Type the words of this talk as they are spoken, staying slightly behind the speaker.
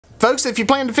Folks, if you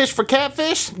plan to fish for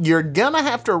catfish, you're gonna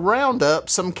have to round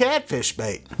up some catfish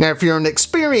bait. Now, if you're an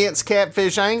experienced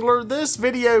catfish angler, this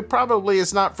video probably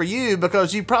is not for you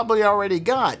because you probably already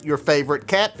got your favorite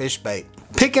catfish bait.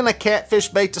 Picking a catfish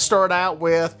bait to start out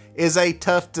with is a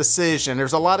tough decision.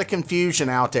 There's a lot of confusion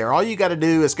out there. All you got to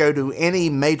do is go to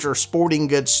any major sporting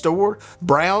goods store,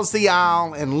 browse the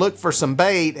aisle, and look for some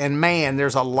bait, and man,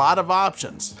 there's a lot of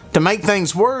options. To make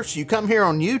things worse, you come here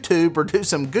on YouTube or do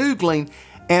some Googling,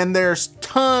 and there's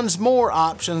tons more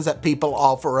options that people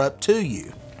offer up to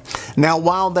you. Now,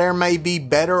 while there may be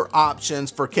better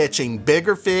options for catching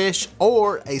bigger fish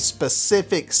or a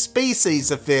specific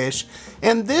species of fish,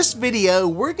 in this video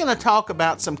we're going to talk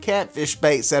about some catfish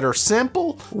baits that are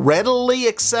simple, readily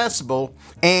accessible,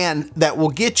 and that will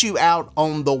get you out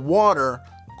on the water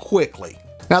quickly.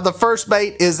 Now, the first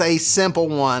bait is a simple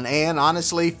one, and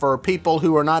honestly, for people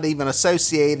who are not even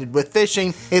associated with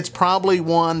fishing, it's probably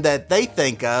one that they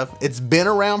think of. It's been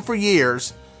around for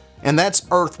years, and that's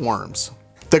earthworms.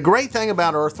 The great thing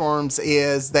about earthworms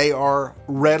is they are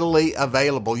readily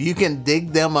available. You can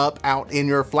dig them up out in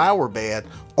your flower bed,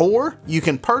 or you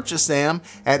can purchase them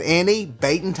at any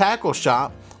bait and tackle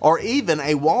shop or even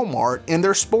a Walmart in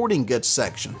their sporting goods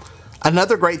section.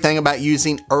 Another great thing about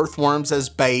using earthworms as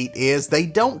bait is they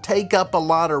don't take up a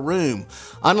lot of room.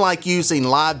 Unlike using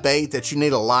live bait that you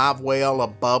need a live well, a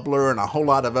bubbler, and a whole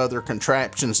lot of other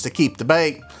contraptions to keep the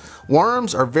bait,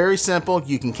 worms are very simple.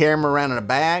 You can carry them around in a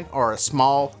bag or a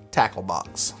small tackle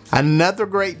box. Another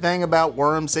great thing about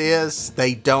worms is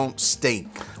they don't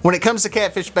stink. When it comes to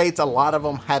catfish baits, a lot of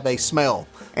them have a smell,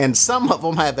 and some of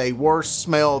them have a worse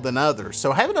smell than others.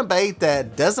 So having a bait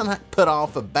that doesn't put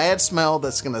off a bad smell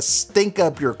that's going to stink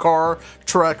up your car,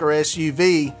 truck, or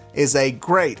SUV is a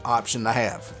great option to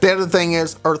have. The other thing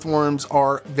is earthworms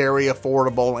are very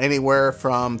affordable, anywhere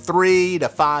from $3 to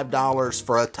 $5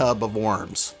 for a tub of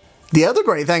worms. The other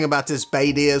great thing about this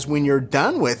bait is when you're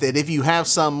done with it, if you have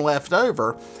some left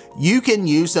over, you can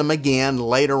use them again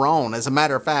later on. As a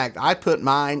matter of fact, I put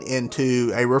mine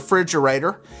into a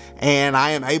refrigerator and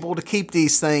I am able to keep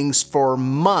these things for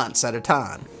months at a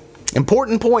time.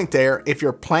 Important point there, if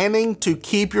you're planning to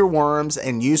keep your worms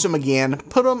and use them again,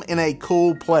 put them in a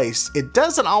cool place. It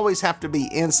doesn't always have to be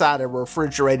inside a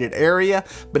refrigerated area,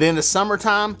 but in the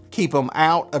summertime, keep them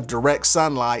out of direct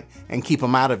sunlight and keep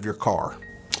them out of your car.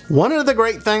 One of the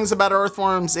great things about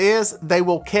earthworms is they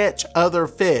will catch other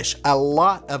fish, a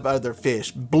lot of other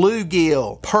fish,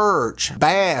 bluegill, perch,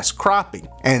 bass, crappie,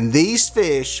 and these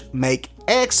fish make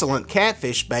excellent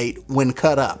catfish bait when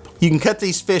cut up. You can cut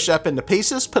these fish up into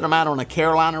pieces, put them out on a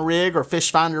Carolina rig or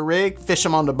fish finder rig, fish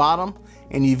them on the bottom,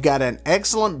 and you've got an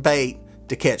excellent bait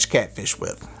to catch catfish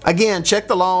with. Again, check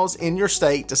the laws in your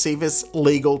state to see if it's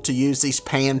legal to use these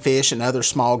panfish and other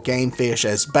small game fish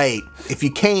as bait. If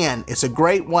you can, it's a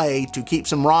great way to keep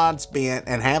some rods bent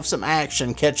and have some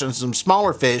action catching some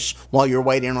smaller fish while you're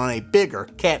waiting on a bigger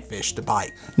catfish to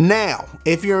bite. Now,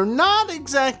 if you're not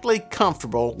exactly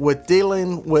comfortable with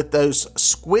dealing with those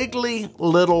squiggly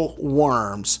little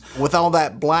worms with all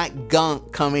that black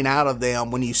gunk coming out of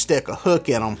them when you stick a hook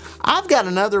in them, I've got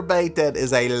another bait that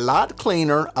is a lot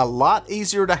cleaner, a lot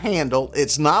easier to handle.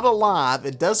 It's not alive,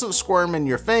 it doesn't squirm in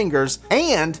your fingers,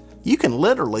 and you can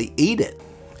literally eat it.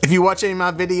 If you watch any of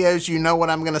my videos, you know what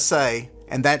I'm gonna say,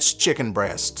 and that's chicken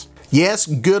breast. Yes,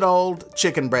 good old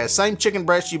chicken breast. Same chicken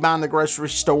breast you buy in the grocery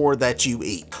store that you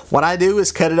eat. What I do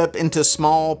is cut it up into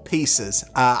small pieces.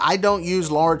 I don't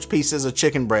use large pieces of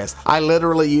chicken breast. I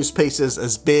literally use pieces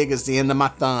as big as the end of my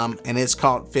thumb, and it's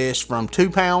caught fish from 2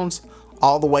 pounds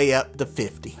all the way up to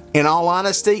 50. In all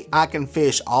honesty, I can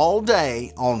fish all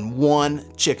day on one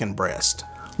chicken breast.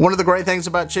 One of the great things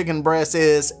about chicken breast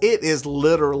is it is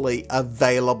literally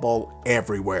available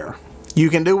everywhere. You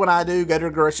can do what I do, go to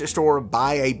the grocery store,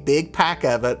 buy a big pack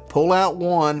of it, pull out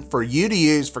one for you to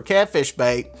use for catfish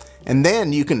bait, and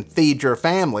then you can feed your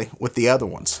family with the other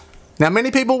ones. Now, many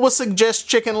people will suggest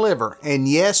chicken liver, and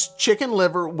yes, chicken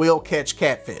liver will catch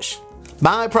catfish.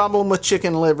 My problem with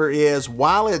chicken liver is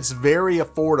while it's very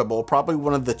affordable, probably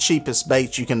one of the cheapest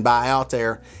baits you can buy out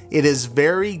there, it is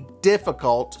very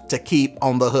difficult to keep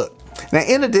on the hook. Now,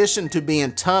 in addition to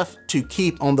being tough to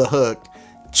keep on the hook,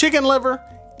 chicken liver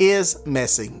is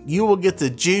messy. You will get the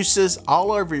juices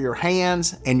all over your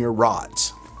hands and your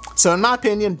rods. So in my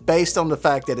opinion, based on the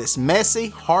fact that it's messy,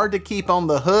 hard to keep on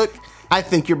the hook, I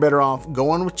think you're better off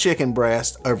going with chicken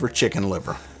breast over chicken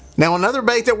liver. Now, another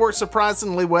bait that works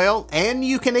surprisingly well, and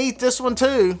you can eat this one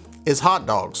too, is hot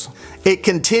dogs. It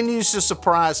continues to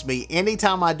surprise me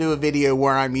anytime I do a video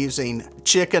where I'm using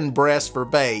chicken breast for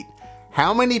bait,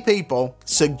 how many people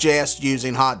suggest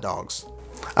using hot dogs.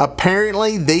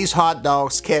 Apparently, these hot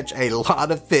dogs catch a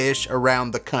lot of fish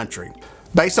around the country.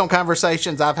 Based on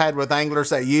conversations I've had with anglers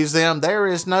that use them, there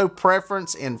is no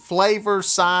preference in flavor,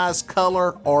 size,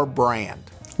 color, or brand.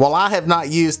 While I have not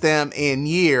used them in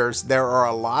years, there are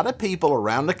a lot of people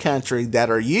around the country that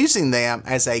are using them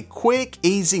as a quick,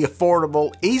 easy,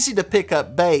 affordable, easy to pick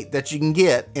up bait that you can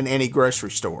get in any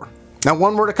grocery store. Now,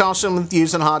 one word of caution with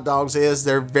using hot dogs is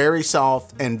they're very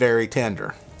soft and very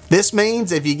tender. This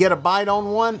means if you get a bite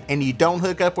on one and you don't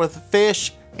hook up with a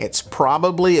fish, it's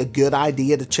probably a good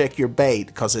idea to check your bait,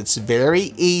 because it's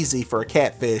very easy for a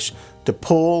catfish to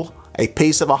pull a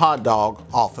piece of a hot dog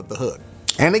off of the hook.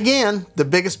 And again, the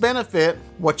biggest benefit,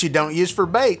 what you don't use for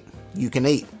bait, you can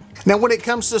eat. Now, when it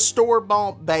comes to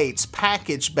store-bought baits,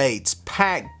 packaged baits,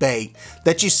 packed bait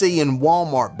that you see in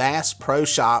Walmart, Bass Pro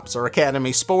Shops, or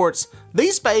Academy Sports,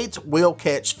 these baits will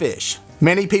catch fish.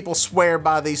 Many people swear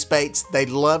by these baits. They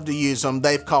love to use them.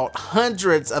 They've caught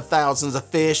hundreds of thousands of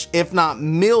fish, if not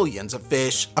millions of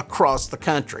fish, across the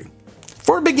country.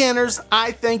 For beginners,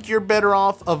 I think you're better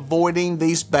off avoiding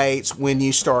these baits when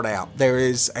you start out. There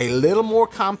is a little more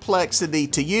complexity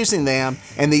to using them,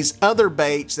 and these other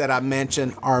baits that I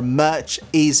mentioned are much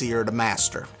easier to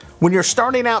master. When you're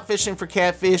starting out fishing for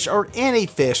catfish, or any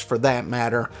fish for that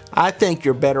matter, I think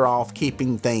you're better off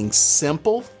keeping things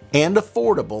simple and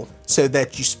affordable so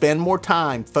that you spend more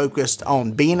time focused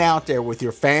on being out there with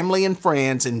your family and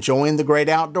friends, enjoying the great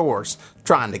outdoors,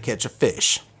 trying to catch a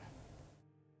fish.